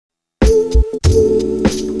Yo,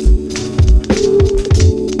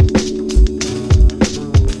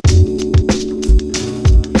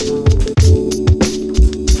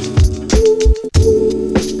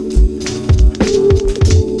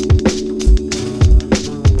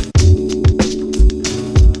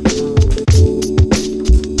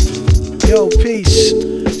 peace.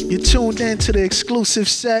 You tuned in to the exclusive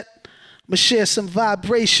set. I'ma share some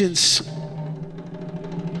vibrations.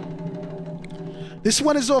 This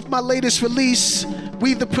one is off my latest release,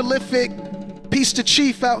 We the Prolific. Peace to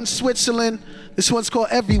Chief out in Switzerland. This one's called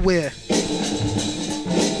Everywhere.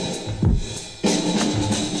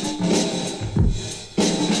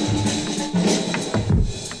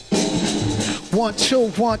 One, two,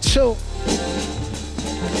 one, two.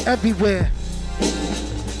 Everywhere.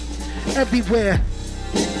 Everywhere.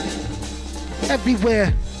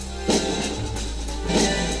 Everywhere.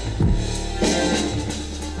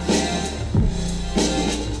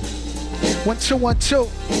 One, two, one, two.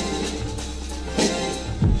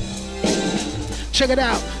 Check it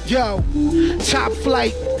out, yo. Top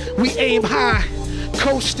flight, we aim high,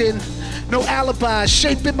 coasting. No alibis,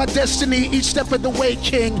 shaping my destiny each step of the way,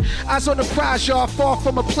 king. Eyes on the prize, y'all, far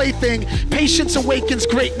from a plaything. Patience awakens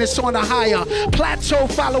greatness on a higher plateau.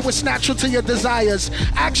 Follow what's natural to your desires.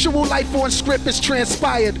 Actual life on script is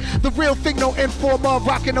transpired. The real thing, no informer,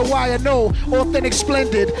 rocking the wire, no. Authentic,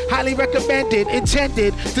 splendid, highly recommended,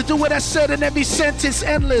 intended to do what I said in every sentence,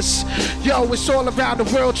 endless. Yo, it's all around the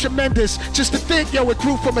world, tremendous. Just to think, yo, it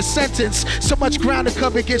grew from a sentence. So much ground to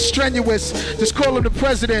cover, gets strenuous. Just call him the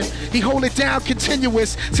president. He hold it down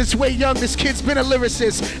continuous. Since way young, this kid's been a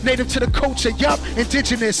lyricist. Native to the culture, yup,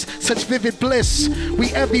 indigenous. Such vivid bliss.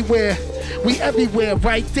 We everywhere. We everywhere,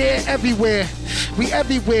 right there, everywhere. We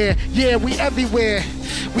everywhere, yeah, we everywhere.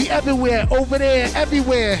 We everywhere, over there,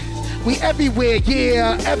 everywhere. We everywhere,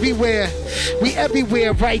 yeah, everywhere. We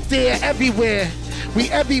everywhere, right there, everywhere.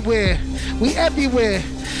 We everywhere. We everywhere.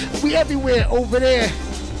 We everywhere, over there.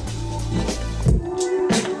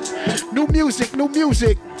 New music, new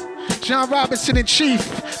music. John Robinson and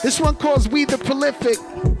Chief. This one calls We the Prolific.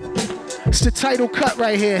 It's the title cut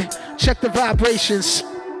right here. Check the vibrations.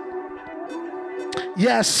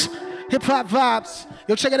 Yes, hip hop vibes.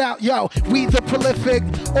 Yo, check it out, yo. We the Prolific,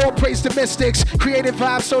 all praise the mystics. Creative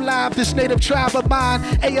vibes so live, this native tribe of mine.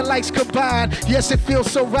 And your likes combined, yes, it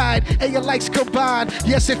feels so right. And your likes combined,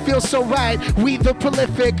 yes, it feels so right. We the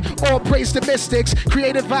Prolific, all praise the mystics.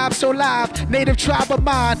 Creative vibes so live, native tribe of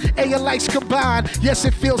mine. And your likes combined, yes,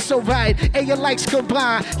 it feels so right. And your likes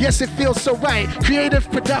combined, yes, it feels so right. Creative,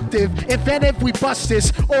 productive, inventive, we bust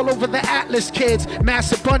this. All over the atlas, kids,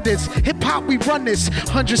 mass abundance. Hip hop, we run this.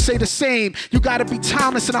 Hundreds say the same. You gotta be timeless.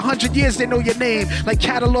 In 100 years, they know your name. Like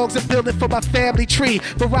catalogs and building for my family tree.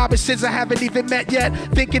 The Robinsons I haven't even met yet.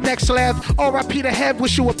 Thinking next left. R.I.P. to Head,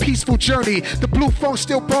 wish you a peaceful journey. The blue phone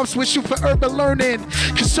still bumps, wish you for urban learning.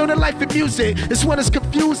 Concerning life and music, this one is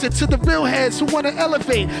confusing to the real heads who want to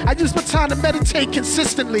elevate. I use my time to meditate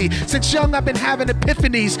consistently. Since young, I've been having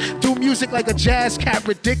epiphanies. Do music like a jazz cat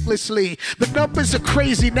ridiculously. The numbers are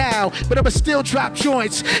crazy now, but I'ma still drop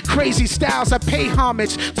joints. Crazy styles, I pay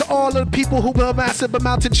homage to all of the people who will massive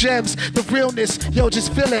amount of gems. The realness, yo,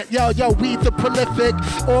 just feel it. Yo, we the Prolific,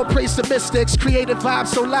 all praise the mystics. Creative vibes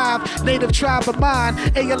so live, native tribe of mine.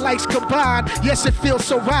 And your likes combined, yes, it feels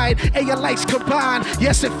so right. And your likes combined,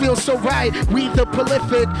 yes, it feels so right. We the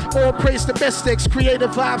Prolific, all praise the mystics.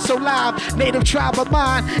 Creative vibes so live, native tribe of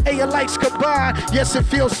mine. And your likes combined, yes, it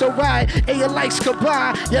feels so right. And your likes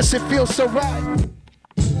combined, yes, it feels so right.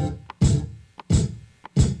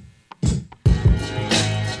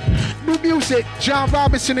 New music, John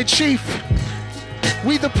Robinson and Chief.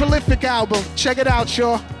 We the Prolific album. Check it out,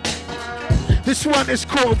 y'all. This one is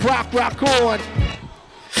called Rock, Rock On.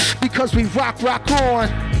 Because we rock, rock on.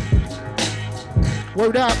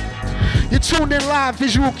 Word up. You're tuned in live,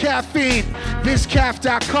 Visual Caffeine,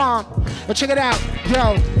 VisCaff.com. Now check it out,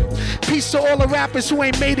 yo. Peace to all the rappers who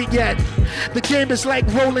ain't made it yet. The game is like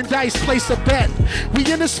rolling dice, place a bet. We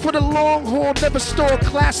in this for the long haul, never store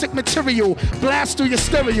classic material. Blast through your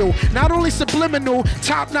stereo. Not only subliminal,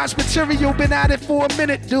 top-notch material. Been at it for a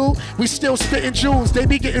minute, dude. We still spitting jewels. They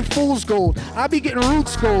be getting fool's gold. I be getting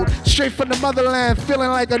roots gold. Straight from the motherland, feeling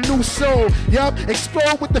like a new soul. Yup,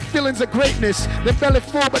 explode with the feelings of greatness. Their belly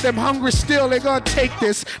full, but them hungry still. They gonna take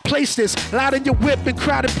this, place this, loud in your whip in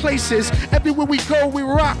crowded places. Everywhere we go, we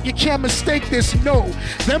rock. You can't mistake this, no.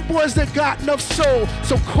 Them boys that got got enough soul.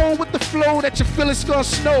 So cold with the flow that you feel it's gonna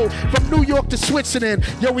snow. From New York to Switzerland,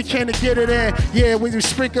 yo, we came to get it in. Yeah, we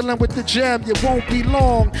sprinkling with the gem. It won't be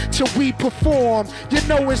long till we perform. You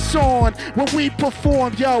know it's on when we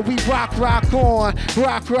perform. Yo, we rock on,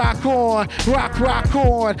 rock on, rock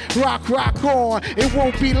on, rock on. It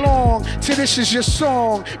won't be long till this is your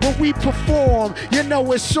song. When we perform, you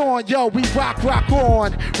know it's on. Yo, we rock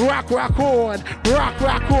on, rock on,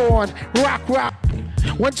 rock on, rock.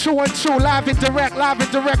 1 2 1 2, live and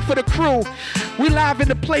direct for the crew. We live in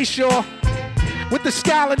the place, y'all, with the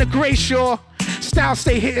style and the grace, y'all. Style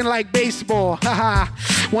stay hitting like baseball. Haha.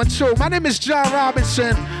 1 2. My name is John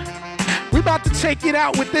Robinson. We about to take it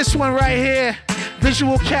out with this one right here.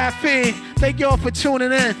 Visual Caffeine. Thank y'all for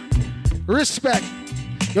tuning in. Respect.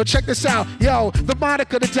 Yo, check this out. Yo, the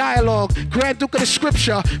moniker, the dialogue, Grand Duke of the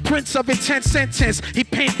Scripture, Prince of Intense Sentence. He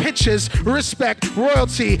paint pictures, respect,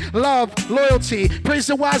 royalty, love, loyalty. Praise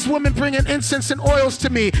the wise woman bringing incense and oils to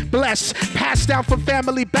me. Bless, passed down from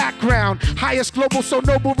family background. Highest global, so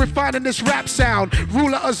noble, refining this rap sound.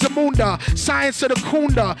 Ruler of Zamunda, science of the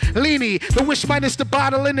Kunda. Leany, the wish minus the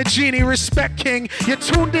bottle and the genie. Respect, king. You're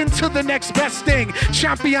tuned into the next best thing.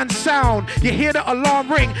 Champion sound. You hear the alarm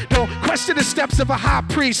ring. Don't question the steps of a high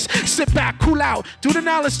priest. Sit back, cool out, do the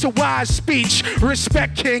knowledge to wise speech.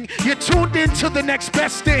 Respect, king, you're tuned into the next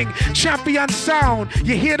best thing. Champion sound,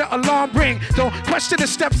 you hear the alarm ring. Don't question the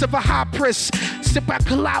steps of a high priest. Sit back,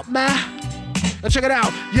 cool out, man. Now check it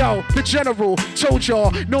out, yo, the general told y'all,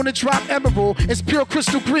 known to drop emerald. It's pure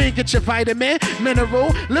crystal green, get your vitamin,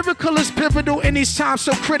 mineral. Lyrical is pivotal in these times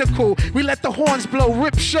so critical. We let the horns blow,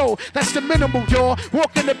 rip show, that's the minimal, y'all.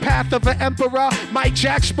 Walking the path of an emperor. Mike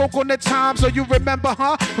Jack spoke on the times, or you remember,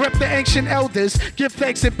 huh? Rep the ancient elders, give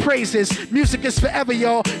thanks and praises. Music is forever,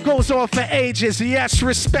 y'all, goes on for ages. Yes,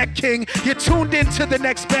 respect, king, you're tuned into the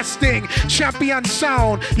next best thing. Champion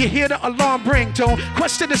sound, you hear the alarm ring. Don't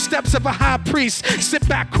question the steps of a high priest. Sit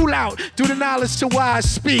back, cool out, do the knowledge to wise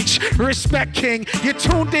speech. Respect, king, you're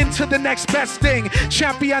tuned into the next best thing.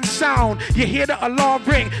 Champion sound, you hear the alarm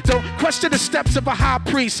ring. Don't question the steps of a high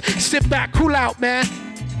priest. Sit back, cool out, man.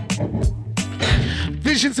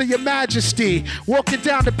 Visions of your majesty, walking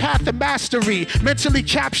down the path of mastery. Mentally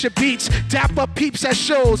capture beats, dap up peeps at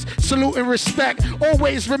shows. Salute and respect,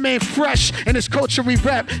 always remain fresh in this culture we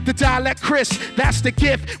rep. The dialect crisp, that's the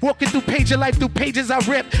gift. Walking through page of life, through pages I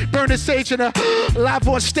rip. Burn a sage and a live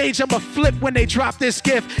on stage. I'ma flip when they drop this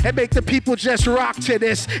gift and make the people just rock to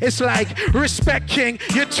this. It's like, respect, king,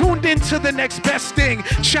 you're tuned into the next best thing.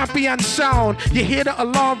 Champion sound, you hear the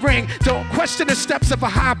alarm ring. Don't question the steps of a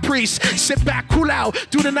high priest. Sit back, cool out,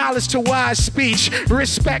 do the knowledge to wise speech.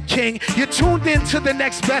 Respect, king, you're tuned into the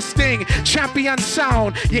next best thing. Champion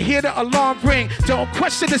sound, you hear the alarm ring. Don't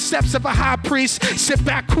question the steps of a high priest. Sit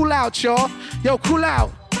back, cool out, y'all. Yo, cool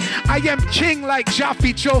out. I am king like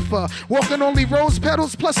Jaffe Joffa, walking only rose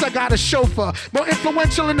petals, plus I got a chauffeur. More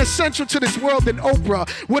influential and essential to this world than Oprah.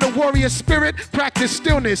 With a warrior spirit, practice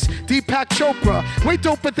stillness, Deepak Chopra. Way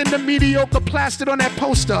doper than the mediocre plastered on that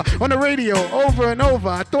poster. On the radio, over and over.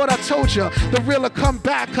 I thought I told you, the real'll come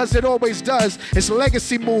back, cause it always does. It's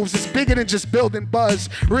legacy moves, it's bigger than just building buzz.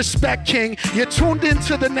 Respect, king, you're tuned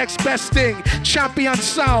into the next best thing. Champion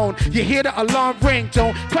sound, you hear the alarm ring.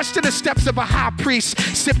 Don't question the steps of a high priest.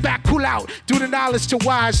 Sit back, cool out, do the knowledge to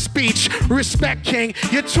wise speech. Respect, king,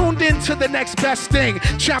 you're tuned into the next best thing.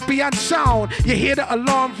 Champion sound, you hear the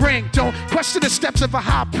alarm ring. Don't question the steps of a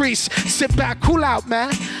high priest. Sit back, cool out,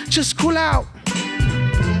 man, just cool out.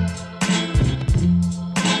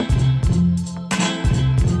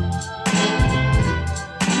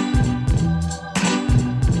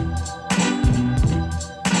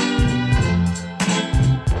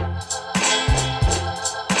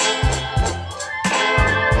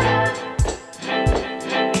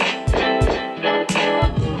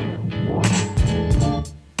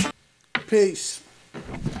 Peace.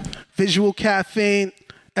 Visual Caffeine,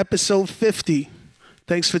 episode 50.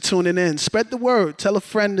 Thanks for tuning in. Spread the word. Tell a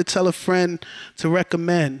friend to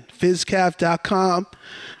recommend. VISCAF.com.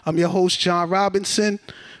 I'm your host, John Robinson.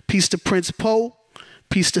 Peace to Prince Poe.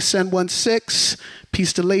 Peace to Sen16.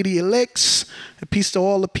 Peace to Lady Elix. And peace to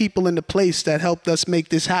all the people in the place that helped us make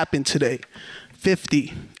this happen today.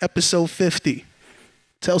 50. Episode 50.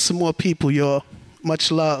 Tell some more people, y'all.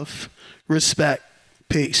 Much love. Respect.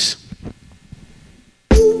 Peace.